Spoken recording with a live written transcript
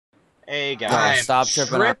Hey guys, stop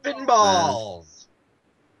tripping balls.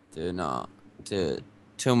 Dude, no. Dude,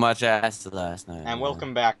 too much ass last night. and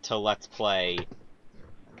welcome back to Let's Play.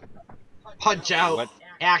 Punchout. What?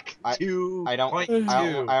 Act I 2. I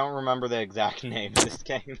don't remember the exact name of this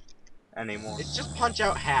game anymore. It's just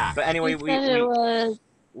Punchout Hack. But anyway, it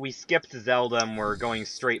we skipped Zelda and we're going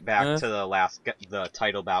straight back to the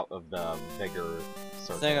title bout of the bigger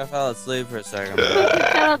circle. I think I fell asleep for a second.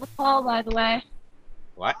 Cut out the call, by the way.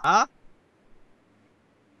 What? Huh?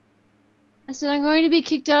 I said I'm going to be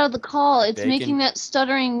kicked out of the call. It's Bacon. making that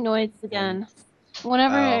stuttering noise again.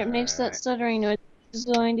 Whenever it makes that stuttering noise, it's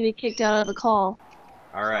going to be kicked out of the call.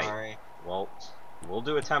 Alright. Sorry. Well, we'll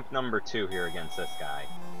do attempt number 2 here against this guy.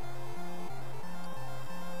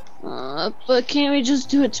 But can't we just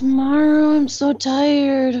do it tomorrow? I'm so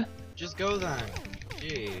tired. Just go then.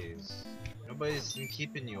 Jeez. Nobody's been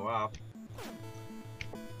keeping you up.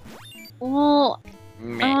 Well,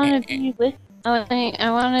 I want to be with. I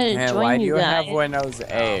want to Man, join why do you you guys. have Windows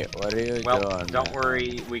 8? What are you doing? Well, don't man?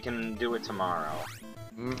 worry, we can do it tomorrow.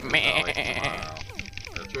 Meh.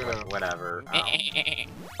 Tomorrow. Or whatever.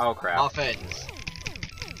 Oh crap. Muffins.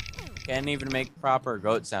 Can't even make proper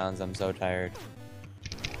goat sounds. I'm so tired.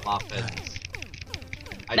 Muffins.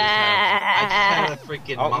 I just had a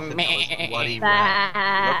freaking muffin that was bloody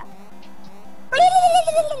red.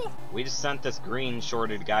 We just sent this green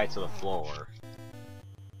shorted guy to the floor.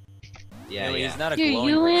 Yeah, Anyway, yeah. he's not a Dude, glowing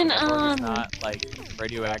you person, and, therefore he's not like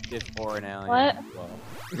radioactive or an alien. What?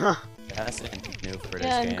 Well, that's new for this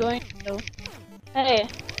Yeah, game. I'm going to. Hey.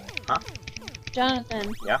 Huh?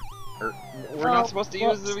 Jonathan. We're not supposed to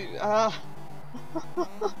use the.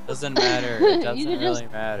 Doesn't matter. It You doesn't could really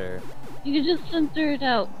just- matter. You can just censor it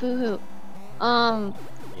out. Boo-hoo. Yeah.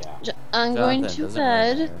 I'm going Jonathan, to doesn't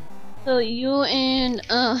really bed. matter. So you and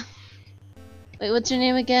wait, what's your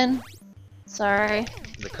name again? Sorry.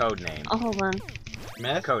 The code name. Oh, hold on.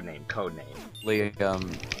 Smith? Code name.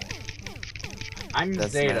 Liam, I'm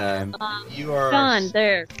that's Zeta. my name. You are John,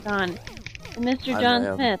 there, John. And Mr. I'm John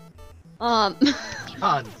Liam. Smith.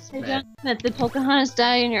 John Hey, Smith. John Smith, did Pocahontas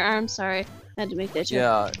die in your arms? Sorry, I had to make that joke.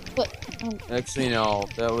 Yeah, But, actually no,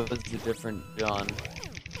 that was a different John.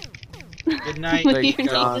 Good night. What Like your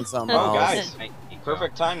John name? something Oh, else. guys.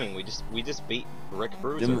 Perfect timing. We just beat Rick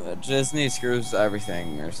Bruiser. Disney screws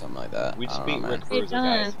everything or something like that. We I just don't beat know, Rick man. Bruiser,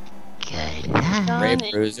 guys. John, Ray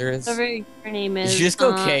Bruisers? whatever your name is. You just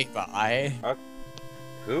go bye.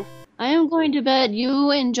 Who? I am going to bed.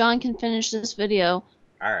 You and John can finish this video,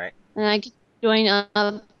 All right. and I can join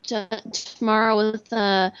up tomorrow with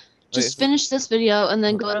just finish this video and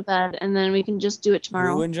then go to bed, and then we can just do it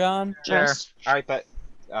tomorrow. You and John? Sure. Yes. All right, but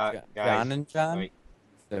guys. John and John? wait.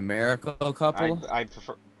 The miracle couple? I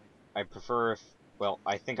prefer if. Well,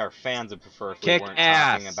 I think our fans would prefer if Kick we weren't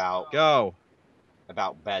ass. talking about Go.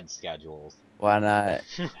 bed schedules. Why not?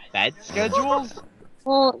 Bed schedules?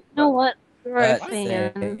 Well, you know what? You're a Let's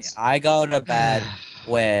fan. say I go to bed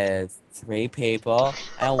with 3 people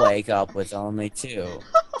and wake up with only 2.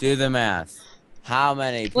 Do the math. How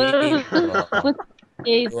many people With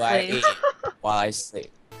Dave, do I please. eat while I sleep?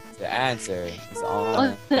 The answer is only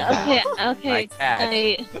Okay, My okay. cat.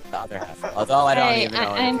 I, the other half. Although I don't even know.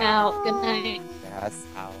 I'm out. Good night. That's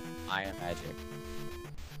how I am magic.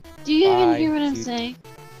 Do you even Bye, hear what I'm you- saying?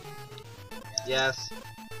 Yes.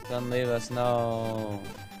 Don't leave us, no.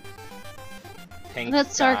 Pink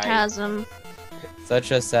That's skies. sarcasm.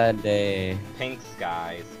 Such a sad day. Pink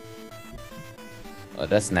skies. Oh,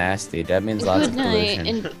 that's nasty. That means lots Good of night,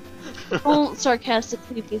 pollution. and don't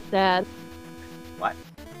sarcastically be sad. What?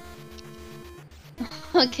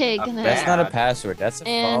 Okay, good night. That's not a Bad. password. That's a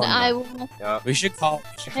And phone. I number. will. Yup. We should call.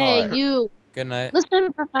 Hey, her. you. Good night.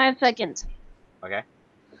 Listen for 5 seconds. Okay.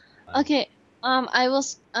 Okay. I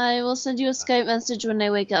will send you a Skype message when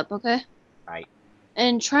I wake up. Okay. Right.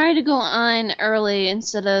 And try to go on early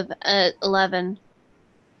instead of at 11.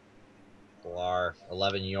 Blar.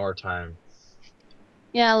 11 your time.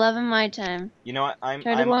 Yeah, 11 my time. You know what?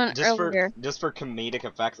 Try to go on earlier. just for comedic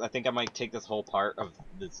effects, I think I might take this whole part of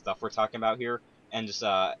the stuff we're talking about here and just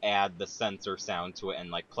add the censor sound to it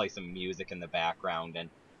and like play some music in the background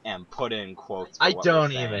and put in quotes. For I what we're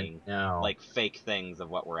don't saying, even know. like fake things of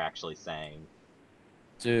what we're actually saying.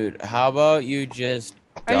 Dude, how about you just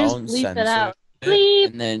Or just don't bleep it censor out. it Bleep.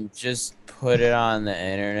 and then just put it on the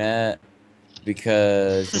internet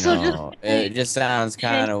because, you So just know, say- it just sounds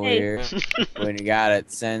kind of hey. weird when you got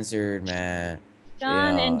it censored, man.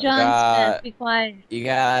 John know, and John God- Smith, be quiet. You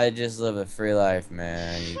gotta just live a free life,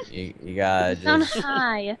 man. You gotta Sound just...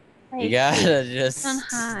 high. You gotta just... Sound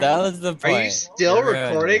high. That was the point. Are you still You're ruining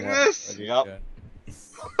recording it. this? Yup.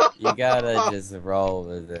 You gotta just roll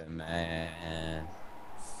with it, man.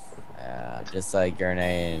 just like your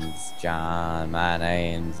name's John, my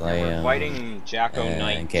name's And Liam. we're fighting Jeko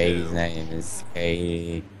Knight And 2. Katie's name is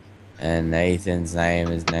Katie. And Nathan's name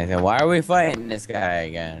is Nathan. Why are we fighting this guy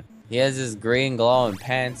again? He has his green glowing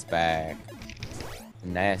pants back.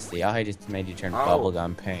 Nasty. Oh, he just made you turn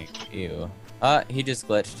bubblegum pink. Ew. He just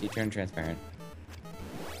glitched. He turned transparent.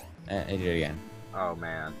 And he did it again. Oh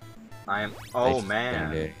man. Oh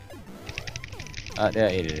man. Yeah,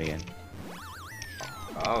 he did it again.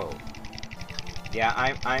 Oh. Yeah,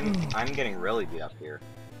 I'm getting really beat up here.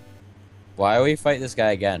 Why do we fight this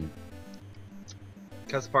guy again?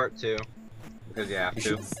 Because part 2. Because you have You to.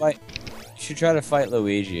 should fight. You should try to fight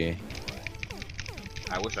Luigi.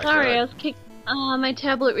 I wish I Sorry, I could. was kicked. My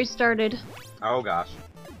tablet restarted. Oh gosh.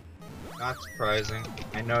 Not surprising.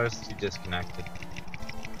 I noticed you disconnected.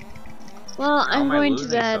 Well, How I'm am I going to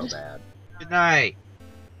losing bed. so bad? Good night.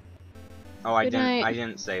 Oh, I Good night.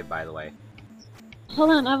 didn't save, by the way. Hold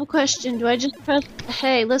on, I have a question. Do I just press?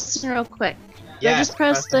 Hey, listen real quick. Do I Yes, just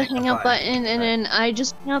press the hang up button. button and then I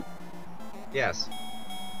just hang up? Yes.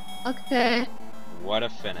 Okay. What a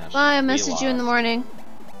finish. Bye. I We message you in the lost. morning.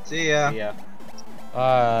 See ya. See ya.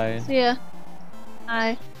 Bye. See ya.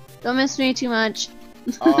 Bye. Don't miss me too much.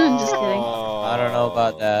 Oh. I'm just kidding. I don't know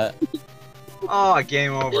about that. Oh,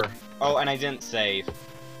 game over. Oh, and I didn't save.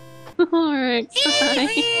 Alright.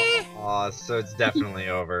 Bye. Oh, so it's definitely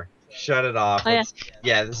over. Shut it off. Oh, yeah.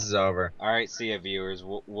 Yeah, this is over. Alright, see ya, viewers.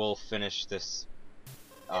 We'll finish this.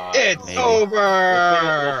 It's maybe. over!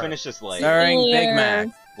 We'll finish this later. Starring Big Yeah. Mac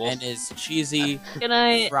We'll and his cheesy Good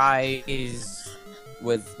night. fries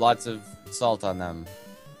with lots of salt on them.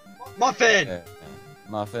 Muffin!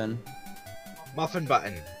 Muffin. Muffin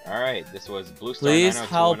button. Alright, this was Blue Star Please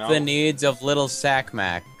help 90210. the needs of little Sack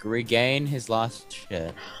Mac regain his lost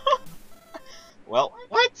shit. Well,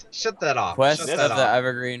 What? Shut that off. Quest Shut of that the off.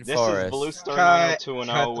 Evergreen this Forest. is Blue Star Cut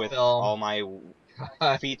 90210 the with film. all my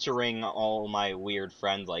featuring all my weird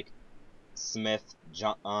friends like Smith,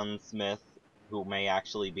 John Smith, who may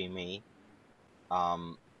actually be me,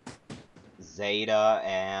 Zeta,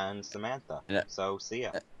 and Samantha. Yeah. So see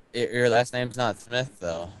ya. Your last name's not Smith,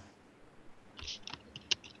 though.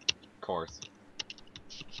 Of course.